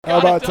How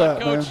about that,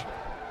 man?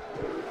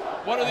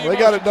 They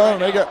got it done.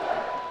 They got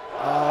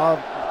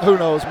who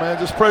knows, man.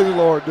 Just praise the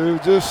Lord,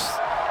 dude. Just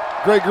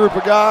great group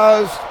of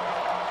guys.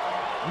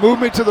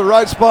 Moved me to the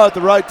right spot at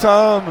the right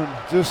time,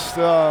 and just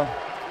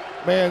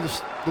man,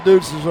 just the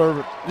dudes deserve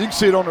it. You can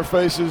see it on their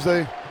faces.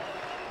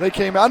 They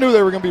came. I knew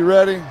they were going to be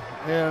ready,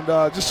 and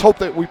just hope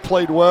that we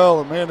played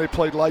well. And man, they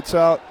played lights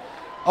out.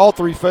 All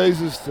three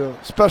phases. The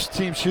special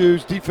teams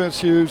huge, defense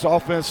huge,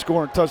 offense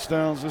scoring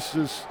touchdowns. This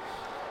is,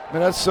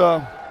 man, that's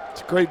it's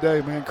a great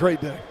day, man.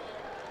 Great day.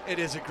 It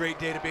is a great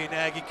day to be an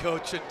Aggie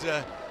coach,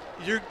 and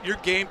your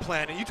game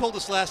plan. And you told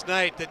us last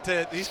night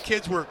that these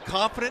kids were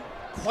confident,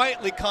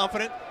 quietly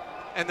confident,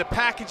 and the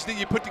package that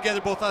you put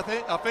together both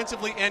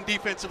offensively and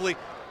defensively,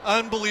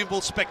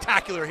 unbelievable,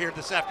 spectacular here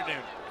this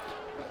afternoon.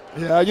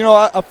 Yeah, you know,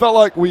 I felt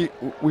like we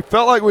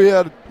felt like we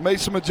had made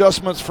some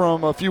adjustments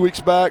from a few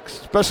weeks back,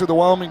 especially the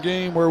Wyoming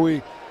game where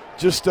we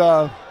just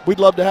we'd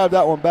love to have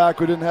that one back.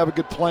 We didn't have a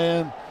good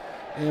plan,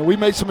 and we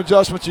made some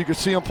adjustments. You could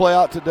see them play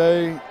out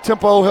today.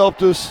 Tempo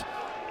helped us.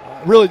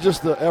 Really,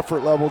 just the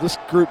effort level this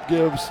group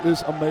gives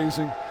is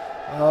amazing.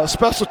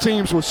 Special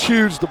teams was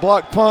huge. The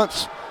block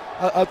punts,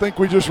 I think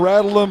we just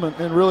rattled them,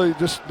 and really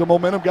just the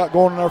momentum got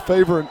going in our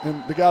favor,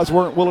 and the guys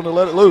weren't willing to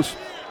let it loose.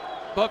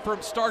 But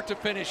from start to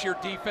finish, your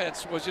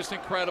defense was just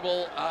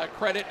incredible.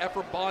 Credit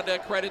Efren Bonda,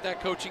 credit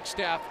that coaching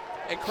staff,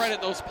 and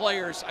credit those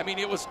players. I mean,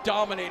 it was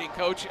dominating,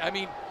 Coach. I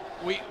mean,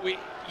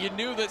 you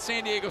knew that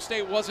San Diego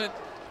State wasn't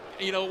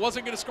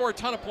going to score a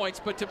ton of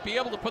points, but to be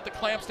able to put the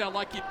clamps down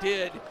like you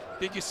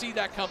did you see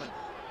that coming?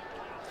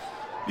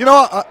 You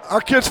know,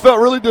 our kids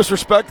felt really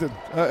disrespected.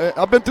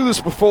 I've been through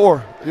this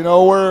before, you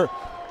know, where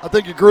I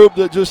think a group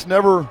that just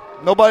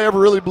nobody ever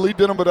really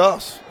believed in them but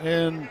us.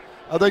 And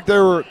I think they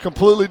were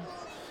completely,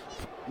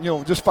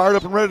 just fired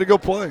up and ready to go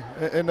play.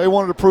 And they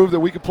wanted to prove that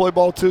we could play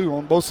ball too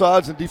on both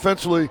sides. And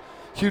defensively,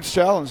 huge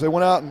challenge. They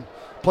went out and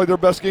played their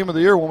best game of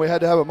the year when we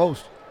had to have it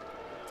most.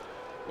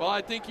 Well,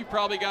 I think you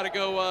probably got to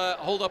go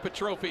hold up a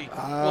trophy.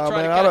 We'll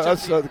try to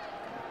catch up.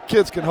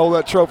 Kids can hold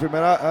that trophy,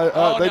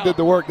 man. They did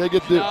the work. They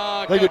get to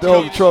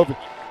hold the trophy.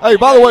 Hey,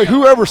 by the way,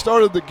 whoever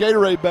started the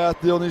Gatorade bath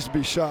deal needs to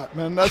be shot,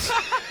 man. That's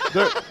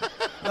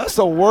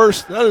the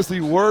worst. That is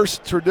the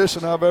worst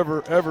tradition I've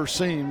ever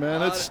seen,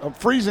 man. I'm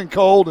freezing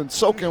cold and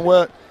soaking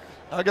wet.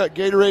 I got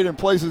Gatorade in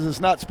places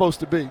it's not supposed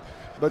to be.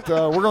 But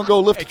we're gonna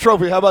go lift the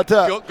trophy. How about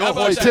that? Go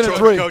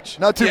 10-3. Coach.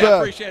 Not too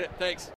bad. Appreciate it. Thanks.